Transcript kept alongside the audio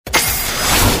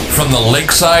from the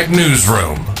Lakeside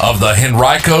Newsroom of the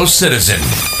Henrico Citizen,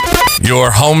 your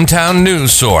hometown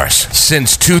news source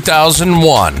since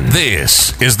 2001.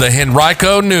 This is the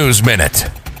Henrico News Minute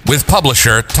with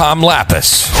publisher Tom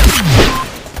Lapis.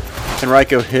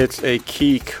 Henrico hits a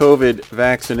key COVID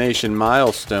vaccination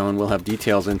milestone. We'll have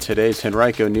details in today's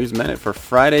Henrico News Minute for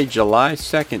Friday, July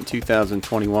 2nd,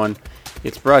 2021.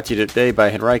 It's brought to you today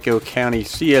by Henrico County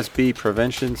CSB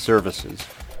Prevention Services.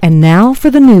 And now for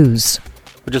the news.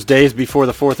 Just days before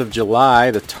the 4th of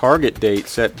July, the target date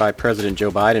set by President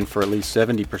Joe Biden for at least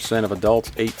 70% of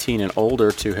adults 18 and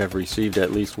older to have received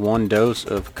at least one dose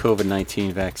of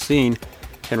COVID-19 vaccine,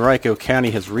 Henrico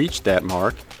County has reached that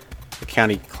mark. The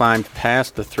county climbed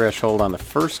past the threshold on the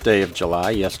first day of July,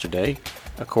 yesterday,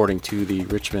 according to the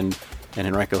Richmond and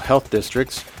Henrico Health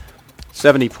Districts.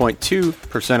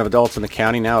 70.2% of adults in the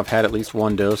county now have had at least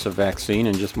one dose of vaccine,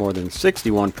 and just more than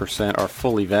 61% are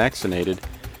fully vaccinated.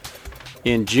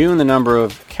 In June, the number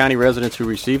of county residents who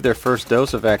received their first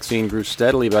dose of vaccine grew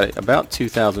steadily by about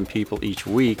 2,000 people each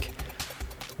week.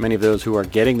 Many of those who are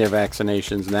getting their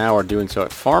vaccinations now are doing so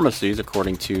at pharmacies,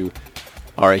 according to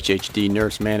RHHD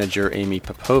nurse manager Amy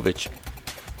Popovich.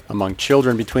 Among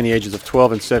children between the ages of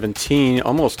 12 and 17,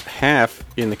 almost half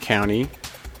in the county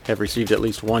have received at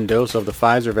least one dose of the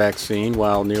Pfizer vaccine,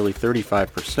 while nearly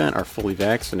 35% are fully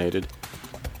vaccinated.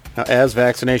 Now, as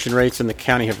vaccination rates in the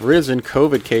county have risen,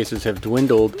 COVID cases have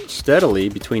dwindled steadily.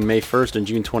 Between May 1st and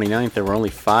June 29th, there were only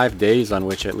 5 days on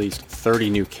which at least 30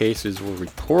 new cases were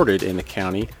reported in the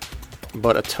county,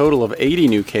 but a total of 80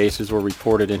 new cases were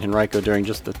reported in Henrico during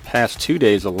just the past 2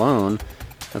 days alone.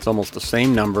 That's almost the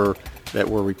same number that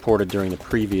were reported during the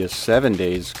previous 7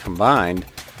 days combined.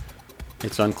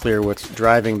 It's unclear what's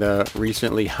driving the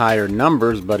recently higher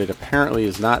numbers, but it apparently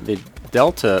is not the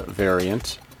Delta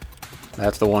variant.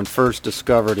 That's the one first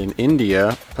discovered in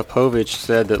India. Popovich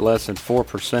said that less than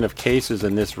 4% of cases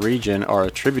in this region are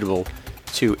attributable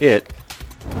to it.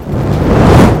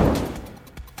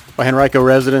 Well, Henrico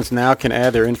residents now can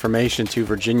add their information to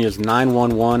Virginia's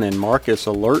 911 and Marcus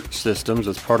alert systems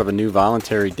as part of a new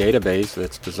voluntary database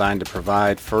that's designed to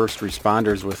provide first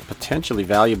responders with potentially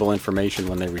valuable information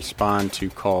when they respond to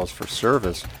calls for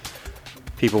service.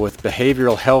 People with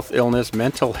behavioral health illness,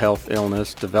 mental health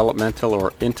illness, developmental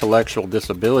or intellectual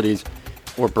disabilities,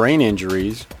 or brain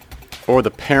injuries, or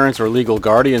the parents or legal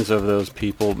guardians of those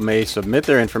people may submit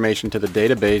their information to the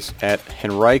database at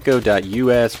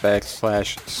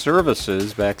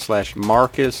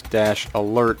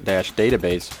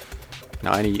henrico.us/services/Marcus-alert-database.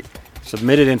 Now, any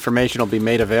submitted information will be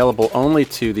made available only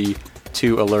to the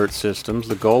two alert systems.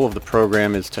 The goal of the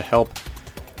program is to help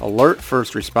alert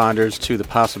first responders to the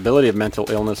possibility of mental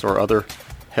illness or other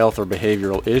health or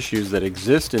behavioral issues that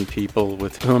exist in people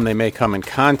with whom they may come in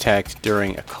contact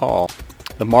during a call.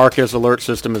 The Marcus alert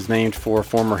system is named for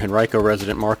former Henrico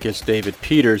resident Marcus David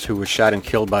Peters, who was shot and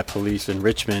killed by police in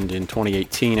Richmond in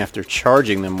 2018 after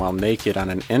charging them while naked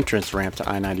on an entrance ramp to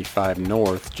I-95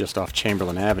 North, just off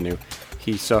Chamberlain Avenue.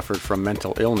 He suffered from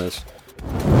mental illness.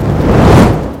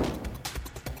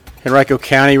 Henrico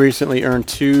County recently earned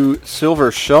 2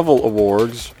 Silver Shovel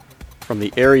Awards from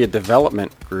the Area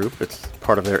Development Group. It's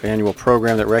part of their annual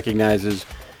program that recognizes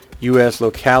U.S.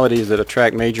 localities that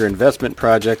attract major investment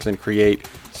projects and create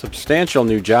substantial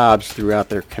new jobs throughout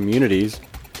their communities.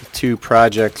 The 2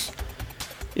 projects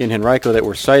in Henrico that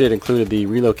were cited included the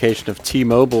relocation of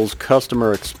T-Mobile's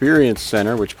Customer Experience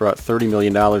Center, which brought $30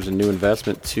 million in new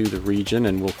investment to the region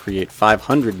and will create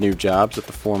 500 new jobs at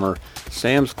the former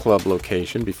Sam's Club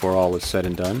location before all is said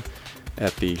and done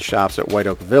at the shops at White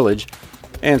Oak Village,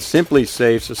 and Simply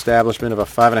Safe's establishment of a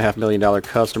 $5.5 million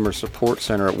customer support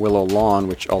center at Willow Lawn,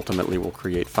 which ultimately will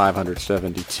create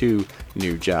 572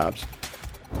 new jobs.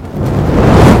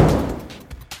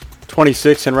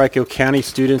 26 Henrico County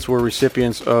students were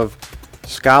recipients of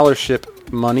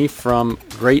scholarship money from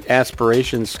Great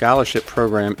Aspirations Scholarship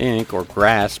Program, Inc., or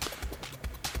GRASP.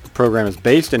 The program is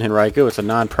based in Henrico. It's a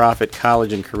nonprofit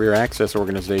college and career access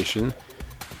organization.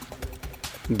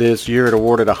 This year it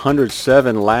awarded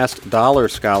 107 last dollar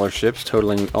scholarships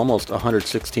totaling almost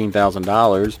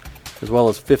 $116,000, as well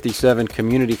as 57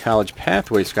 community college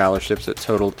pathway scholarships that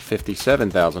totaled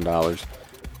 $57,000.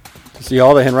 To see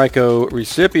all the Henrico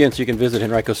recipients, you can visit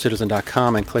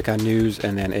henricocitizen.com and click on News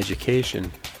and then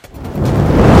Education.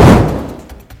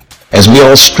 As we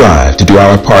all strive to do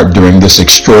our part during this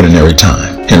extraordinary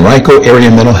time, Henrico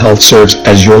Area Mental Health serves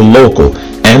as your local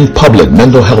and public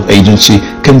mental health agency,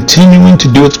 continuing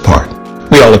to do its part.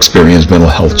 We all experience mental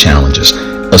health challenges,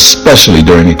 especially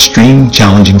during extreme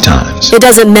challenging times. It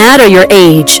doesn't matter your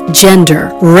age,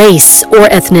 gender, race, or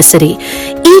ethnicity.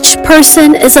 Each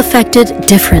person is affected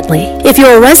differently. If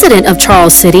you're a resident of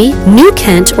Charles City, New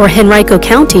Kent, or Henrico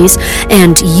counties,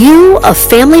 and you, a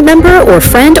family member or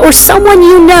friend, or someone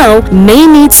you know may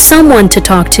need someone to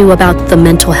talk to about the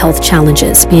mental health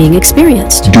challenges being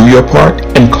experienced. Do your part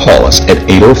and call us at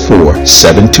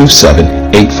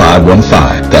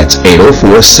 804-727-8515. That's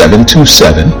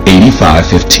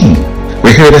 804-727-8515.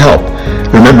 We're here to help.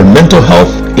 Remember, mental health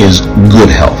is good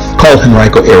health. Call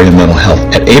Henrico Area Mental Health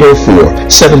at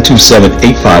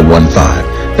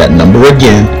 804-727-8515. That number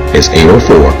again is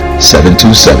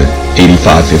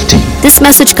 804-727-8515. This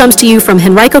message comes to you from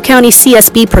Henrico County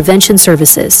CSB Prevention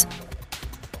Services.